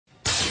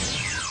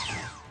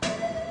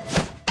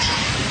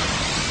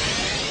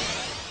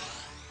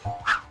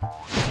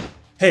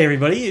Hey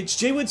everybody, it's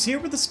TheJWittz here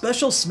with a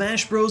special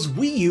Smash Bros.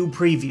 Wii U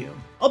preview.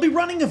 I'll be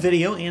running a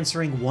video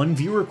answering one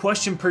viewer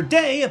question per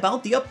day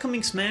about the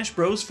upcoming Smash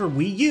Bros. For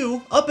Wii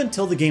U up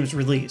until the game's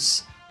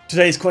release.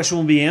 Today's question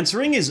we'll be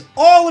answering is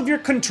all of your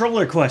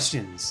controller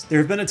questions. There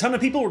have been a ton of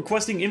people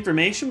requesting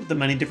information with the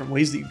many different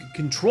ways that you can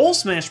control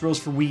Smash Bros.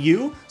 For Wii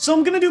U, so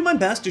I'm gonna do my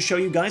best to show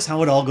you guys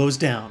how it all goes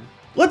down.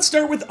 Let's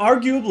start with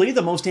arguably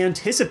the most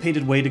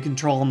anticipated way to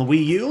control on the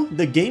Wii U,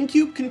 the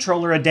Gamecube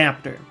controller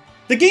adapter.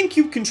 The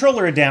Gamecube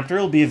controller adapter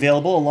will be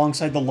available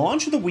alongside the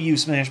launch of the Wii U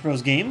Smash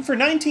Bros. Game for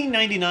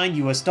 $19.99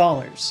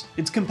 US.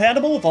 It's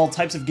compatible with all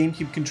types of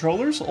Gamecube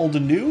controllers, old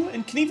and new,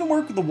 and can even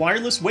work with the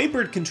wireless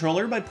Wavebird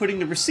controller by putting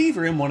the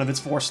receiver in one of its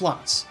 4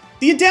 slots.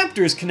 The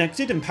adapter is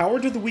connected and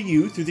powered to the Wii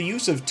U through the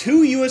use of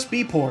 2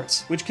 USB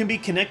ports, which can be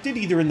connected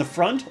either in the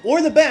front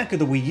or the back of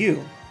the Wii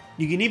U.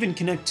 You can even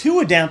connect 2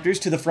 adapters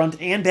to the front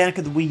and back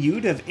of the Wii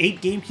U to have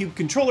 8 Gamecube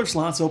controller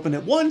slots open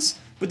at once,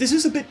 but this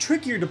is a bit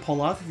trickier to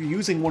pull off if you're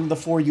using one of the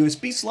 4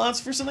 USB slots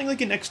for something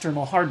like an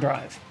external hard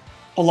drive.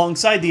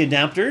 Alongside the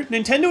adapter,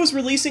 Nintendo is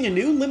releasing a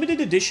new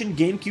limited edition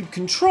Gamecube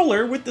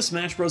controller with the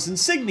Smash Bros.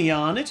 Insignia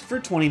on it for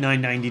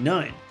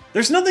 $29.99.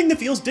 There's nothing that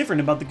feels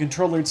different about the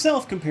controller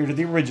itself compared to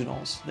the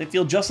originals. They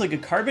feel just like a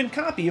carbon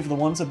copy of the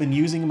ones I've been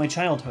using in my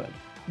childhood.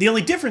 The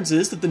only difference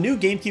is that the new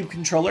Gamecube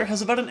controller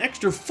has about an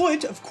extra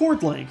foot of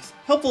cord length,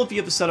 helpful if you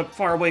have it set up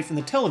far away from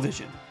the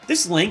television.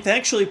 This length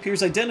actually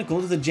appears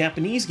identical to the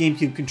Japanese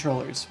Gamecube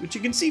controllers, which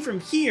you can see from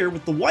here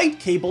with the white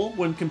cable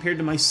when compared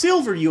to my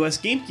silver US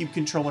Gamecube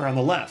controller on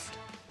the left.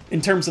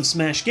 In terms of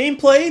Smash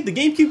gameplay, the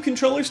Gamecube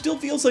controller still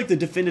feels like the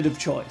definitive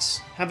choice.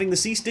 Having the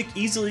C-Stick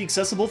easily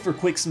accessible for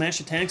quick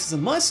Smash attacks is a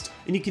must,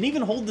 and you can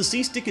even hold the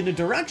C-Stick in a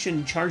direction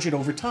and charge it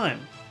over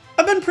time.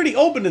 I've been pretty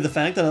open to the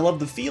fact that I love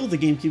the feel of the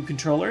Gamecube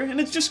controller, and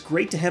it's just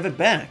great to have it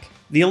back.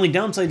 The only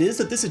downside is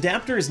that this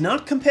adapter is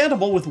not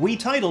compatible with Wii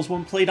titles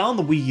when played on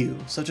the Wii U,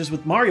 such as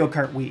with Mario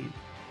Kart Wii.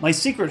 My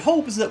secret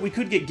hope is that we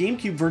could get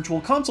Gamecube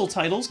Virtual Console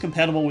titles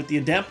compatible with the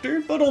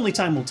adapter, but only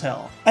time will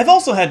tell. I've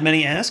also had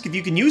many ask if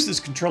you can use this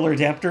controller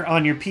adapter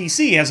on your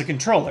PC as a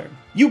controller.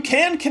 You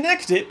can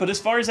connect it, but as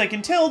far as I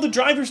can tell, the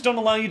drivers don't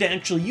allow you to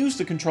actually use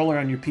the controller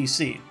on your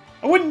PC.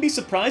 I wouldn't be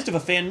surprised if a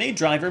fan-made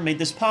driver made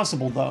this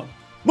possible, though.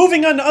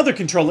 Moving on to other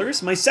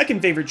controllers, my second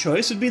favorite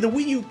choice would be the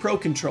Wii U Pro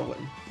controller.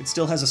 It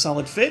still has a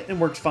solid fit and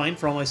worked fine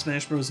for all my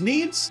Smash Bros.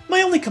 Needs.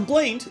 My only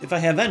complaint, if I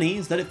have any,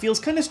 is that it feels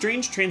kinda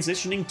strange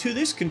transitioning to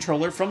this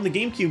controller from the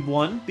Gamecube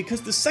one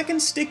because the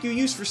second stick you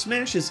use for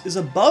smashes is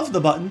above the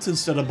buttons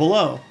instead of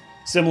below.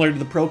 Similar to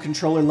the Pro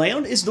controller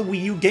layout is the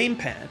Wii U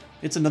gamepad.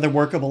 It's another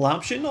workable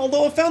option,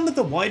 although I found that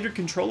the wider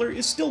controller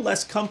is still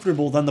less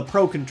comfortable than the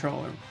Pro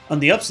controller. On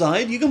the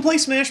upside, you can play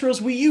Smash Bros.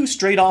 Wii U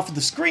straight off of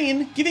the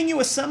screen, giving you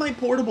a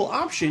semi-portable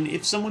option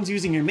if someone's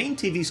using your main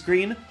TV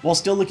screen, while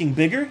still looking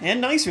bigger and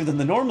nicer than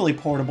the normally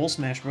portable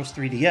Smash Bros.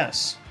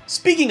 3DS.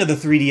 Speaking of the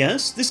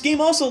 3DS, this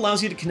game also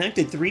allows you to connect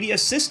a 3DS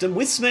system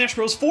with Smash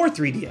Bros. For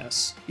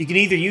 3DS. You can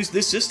either use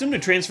this system to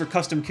transfer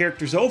custom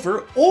characters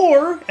over,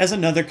 or as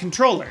another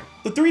controller.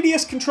 The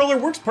 3DS controller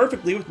works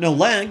perfectly with no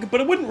lag, but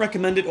I wouldn't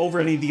recommend it over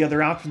any of the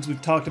other options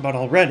we've talked about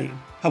already.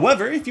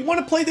 However, if you want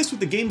to play this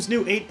with the game's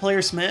new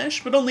 8-player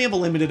Smash, but only have a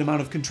limited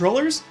amount of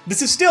controllers,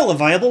 this is still a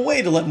viable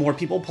way to let more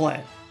people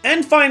play.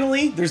 And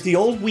finally, there's the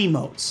old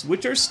Wiimotes,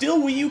 which are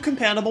still Wii U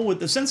compatible with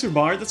the sensor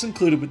bar that's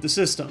included with the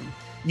system.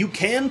 You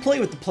can play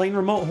with the plain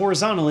remote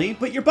horizontally,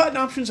 but your button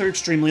options are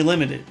extremely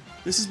limited.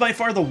 This is by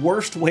far the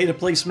worst way to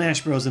play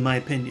Smash Bros. In my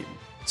opinion.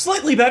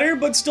 Slightly better,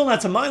 but still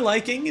not to my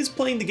liking, is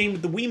playing the game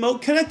with the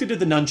Wiimote connected to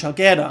the Nunchuck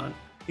add-on.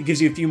 It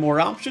gives you a few more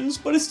options,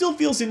 but it still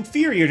feels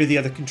inferior to the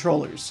other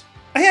controllers.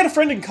 I had a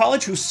friend in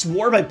college who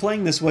swore by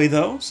playing this way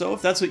though, so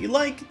if that's what you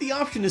like, the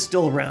option is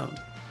still around.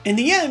 In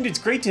the end, it's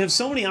great to have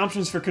so many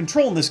options for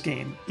control in this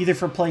game, either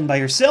for playing by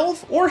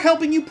yourself, or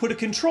helping you put a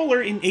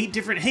controller in 8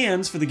 different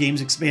hands for the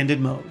game's expanded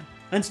mode.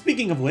 And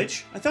speaking of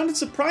which, I found it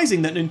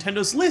surprising that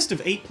Nintendo's list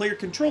of 8-player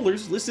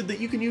controllers listed that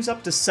you can use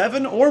up to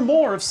 7 or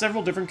more of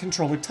several different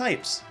controller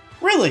types.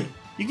 Really?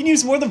 You can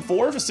use more than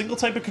 4 of a single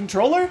type of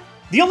controller?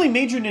 The only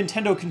major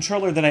Nintendo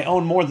controller that I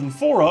own more than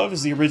 4 of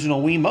is the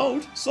original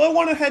Wiimote, so I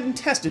went ahead and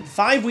tested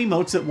 5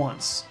 Wiimotes at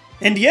once.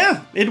 And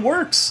yeah, it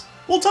works!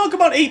 We'll talk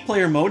about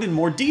 8-player mode in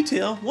more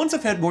detail once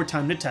I've had more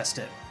time to test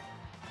it.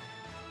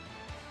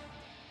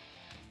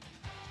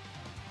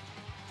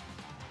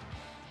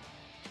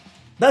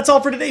 That's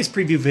all for today's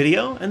preview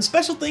video, and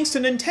special thanks to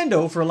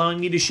Nintendo for allowing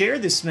me to share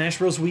this Smash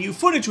Bros. Wii U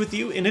footage with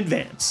you in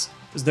advance.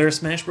 Is there a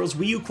Smash Bros.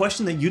 Wii U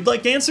question that you'd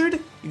like answered?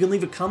 You can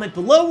leave a comment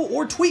below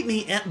or tweet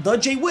me at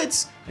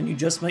TheJWittz, and you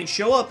just might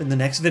show up in the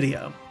next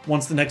video.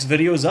 Once the next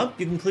video is up,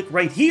 you can click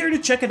right here to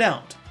check it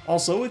out.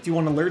 Also, if you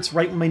want alerts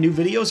right when my new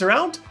videos are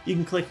out, you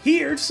can click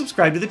here to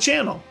subscribe to the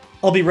channel.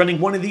 I'll be running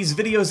one of these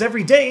videos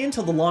every day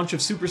until the launch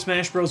of Super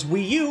Smash Bros.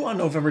 Wii U on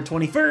November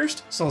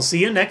 21st, so I'll see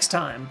you next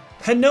time.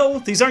 And no,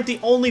 these aren't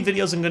the only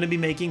videos I'm going to be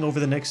making over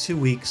the next 2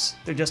 weeks.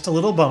 They're just a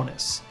little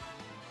bonus.